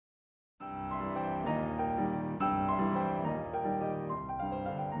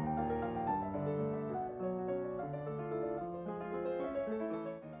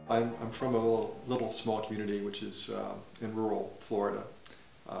I'm from a little small community which is in rural Florida.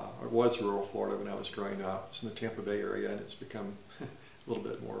 It was rural Florida when I was growing up. It's in the Tampa Bay area, and it's become a little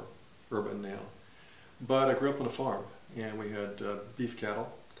bit more urban now. But I grew up on a farm, and we had beef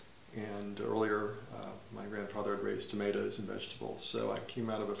cattle, and earlier my grandfather had raised tomatoes and vegetables, so I came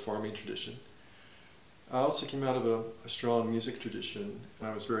out of a farming tradition. I also came out of a strong music tradition. When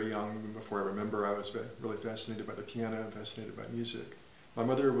I was very young, before I remember, I was really fascinated by the piano and fascinated by music. My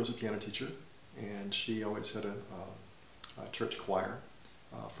mother was a piano teacher, and she always had a church choir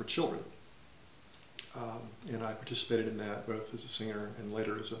for children. And I participated in that both as a singer and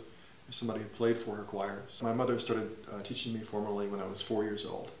later as somebody who played for her choirs. My mother started teaching me formally when I was 4 years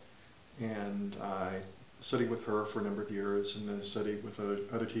old, and I studied with her for a number of years, and then studied with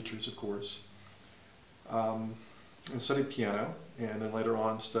other teachers, of course. And studied piano, and then later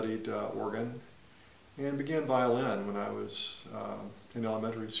on studied organ, and began violin when I was in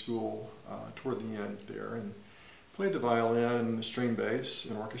elementary school toward the end there, and played the violin, string bass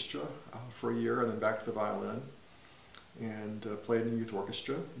in orchestra for a year, and then back to the violin, and played in the youth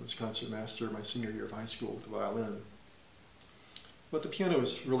orchestra. Was concertmaster my senior year of high school with the violin. But the piano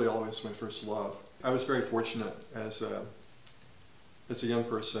was really always my first love. I was very fortunate as a young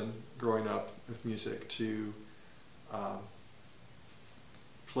person growing up with music to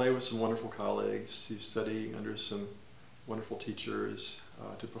play with some wonderful colleagues, to study under some wonderful teachers,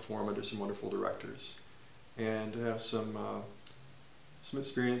 to perform under some wonderful directors, and to have some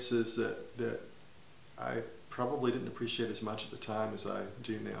experiences that I probably didn't appreciate as much at the time as I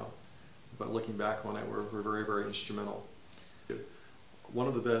do now, but looking back on it were very, very instrumental. One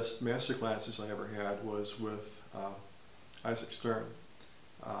of the best master classes I ever had was with Isaac Stern.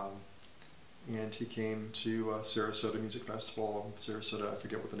 And he came to Sarasota Music Festival. Sarasota, I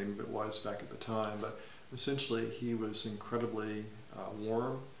forget what the name of it was back at the time, but essentially he was incredibly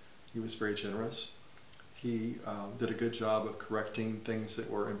warm. He was very generous. He did a good job of correcting things that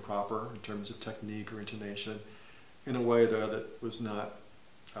were improper in terms of technique or intonation in a way, though, that was not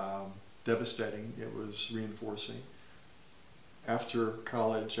devastating. It was reinforcing. After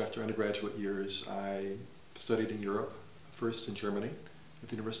college, after undergraduate years, I studied in Europe, first in Germany at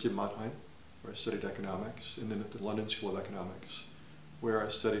the University of Mannheim, where I studied economics, and then at the London School of Economics, where I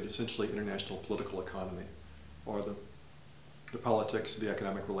studied essentially international political economy, or the politics of the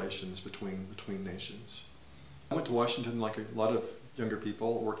economic relations between nations. I went to Washington like a lot of younger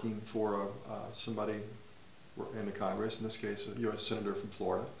people, working for somebody in the Congress, in this case a U.S. Senator from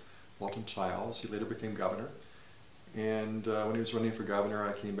Florida, Walton Childs. He later became governor. And when he was running for governor,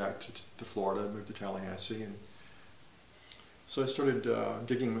 I came back to Florida, moved to Tallahassee, and so I started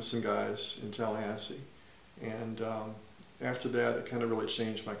gigging with some guys in Tallahassee. And after that, it kind of really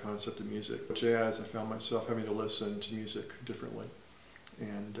changed my concept of music. With jazz, I found myself having to listen to music differently,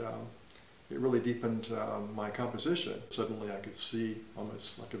 and it really deepened my composition. Suddenly, I could see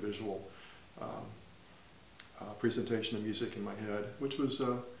almost like a visual presentation of music in my head, which was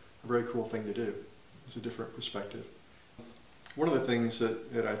a very cool thing to do. It's a different perspective. One of the things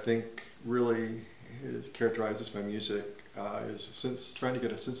that I think really characterizes my music is trying to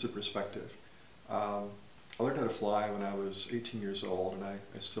get a sense of perspective. I learned how to fly when I was 18 years old, and I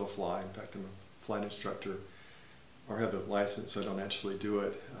still fly. In fact, I'm a flight instructor, or have a license. I don't actually do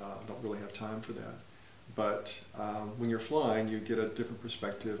it. I don't really have time for that. But when you're flying, you get a different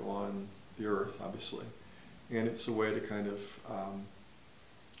perspective on the earth, obviously. And it's a way to kind of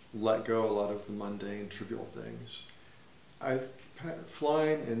let go a lot of the mundane, trivial things.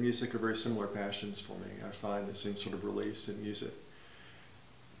 Flying and music are very similar passions for me. I find the same sort of release in music.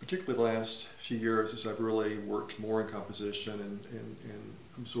 Particularly the last few years, as I've really worked more in composition and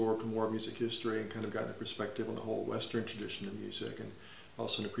absorbed more music history and kind of gotten a perspective on the whole Western tradition of music, and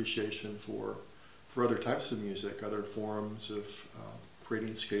also an appreciation for other types of music, other forms of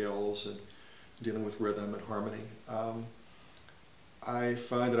creating scales and dealing with rhythm and harmony. I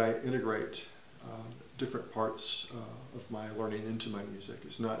find that I integrate different parts of my learning into my music.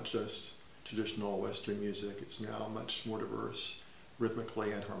 It's not just traditional Western music. It's now much more diverse,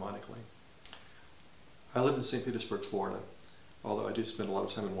 rhythmically and harmonically. I live in St. Petersburg, Florida, although I do spend a lot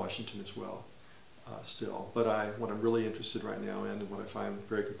of time in Washington as well, still. But what I'm really interested right now in, and what I find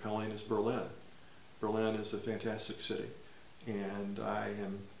very compelling, is Berlin. Berlin is a fantastic city, and I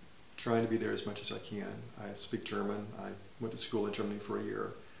am trying to be there as much as I can. I speak German. I went to school in Germany for a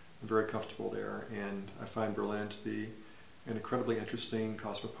year. I'm very comfortable there, and I find Berlin to be an incredibly interesting,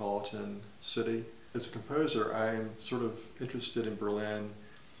 cosmopolitan city. As a composer, I am sort of interested in Berlin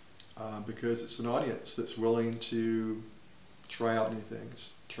because it's an audience that's willing to try out new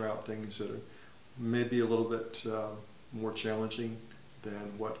things, try out things that are maybe a little bit more challenging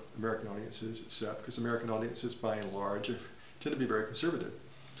than what American audiences accept, because American audiences, by and large, tend to be very conservative.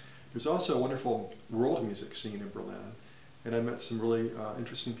 There's also a wonderful world music scene in Berlin, and I met some really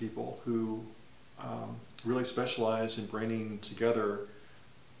interesting people who really specialize in bringing together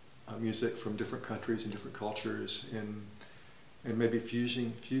music from different countries and different cultures, and maybe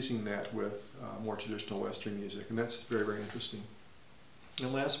fusing that with more traditional Western music, and that's very, very interesting.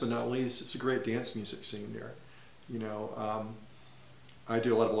 And last but not least, it's a great dance music scene there. You know, I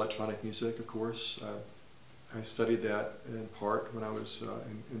do a lot of electronic music, of course. I studied that in part when I was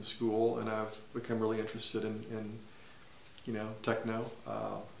in school, and I've become really interested in you know, techno,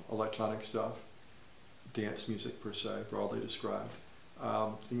 electronic stuff, dance music per se, broadly described.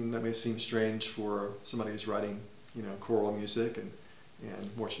 And that may seem strange for somebody who's writing, you know, choral music and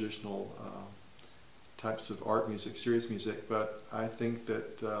more traditional types of art music, serious music, but I think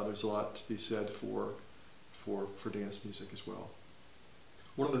that there's a lot to be said for dance music as well.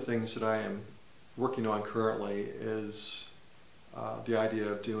 One of the things that I am working on currently is the idea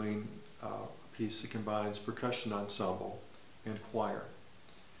of doing a piece that combines percussion ensemble and choir.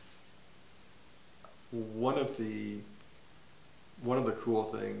 One of the cool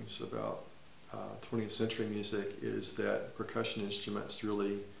things about 20th century music is that percussion instruments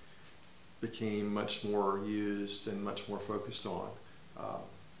really became much more used and much more focused on.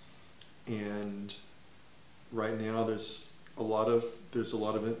 And right now there's a lot of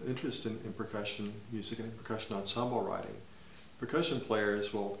interest in percussion music and percussion ensemble writing. Percussion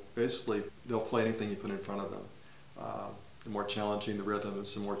players will basically, they'll play anything you put in front of them. The more challenging the rhythm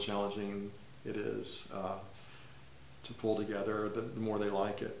is, the more challenging it is to pull together, the more they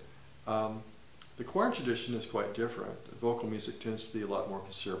like it. The choir tradition is quite different. Vocal music tends to be a lot more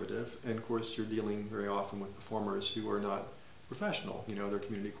conservative, and of course you're dealing very often with performers who are not professional. You know, they're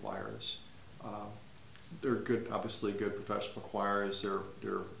community choirs. They're good, obviously good professional choirs.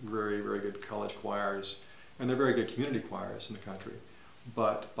 They're very, very good college choirs, and they're very good community choirs in the country.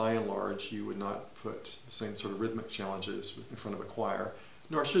 But by and large, you would not put the same sort of rhythmic challenges in front of a choir,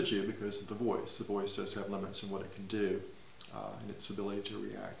 nor should you, because of the voice. The voice does have limits in what it can do and its ability to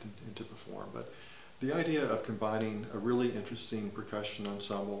react and to perform. But the idea of combining a really interesting percussion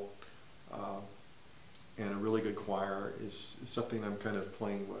ensemble and a really good choir is something I'm kind of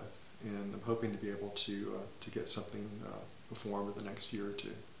playing with, and I'm hoping to be able to get something performed in the next year or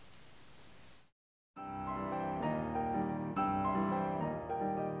two.